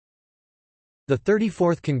The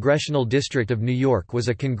 34th Congressional District of New York was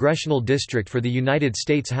a congressional district for the United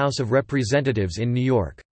States House of Representatives in New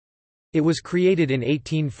York. It was created in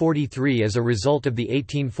 1843 as a result of the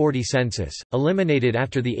 1840 census, eliminated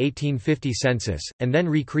after the 1850 census, and then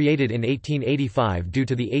recreated in 1885 due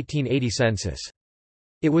to the 1880 census.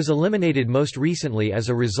 It was eliminated most recently as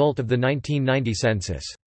a result of the 1990 census.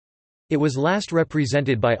 It was last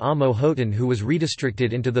represented by Amo Houghton, who was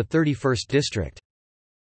redistricted into the 31st district.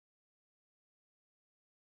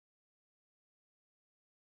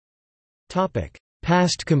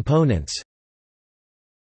 Past components.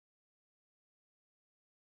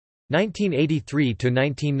 1983 to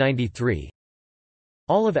 1993.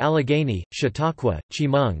 All of Allegheny, Chautauqua,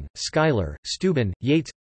 Chemung, Schuyler, Steuben, Yates.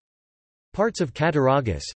 Parts of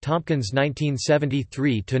Cattaraugus, Tompkins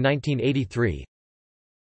 1973 to 1983.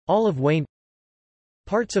 All of Wayne.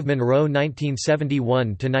 Parts of Monroe 1971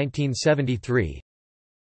 to 1973.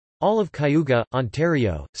 All of Cayuga,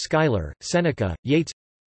 Ontario, Schuyler, Seneca, Yates.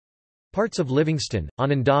 Parts of Livingston,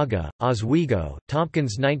 Onondaga, Oswego,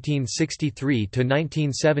 Tompkins 1963 to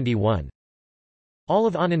 1971. All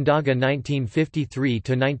of Onondaga 1953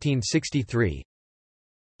 to 1963.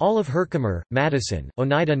 All of Herkimer, Madison,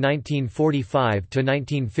 Oneida 1945 to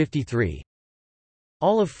 1953.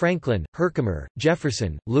 All of Franklin, Herkimer,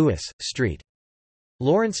 Jefferson, Lewis, St.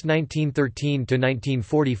 Lawrence 1913 to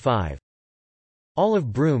 1945. All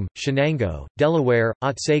of Broome, Shenango, Delaware,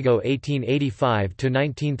 Otsego 1885 to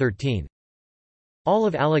 1913. All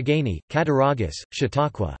of Allegheny, Cattaraugus,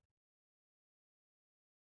 Chautauqua.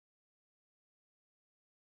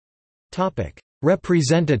 Topic: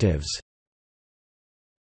 Representatives.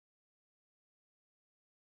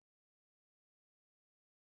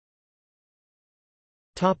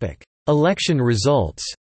 Topic: Election results.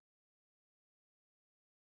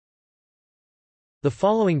 The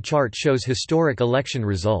following chart shows historic election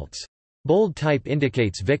results. Bold type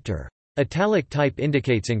indicates victor. Italic type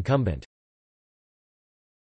indicates incumbent.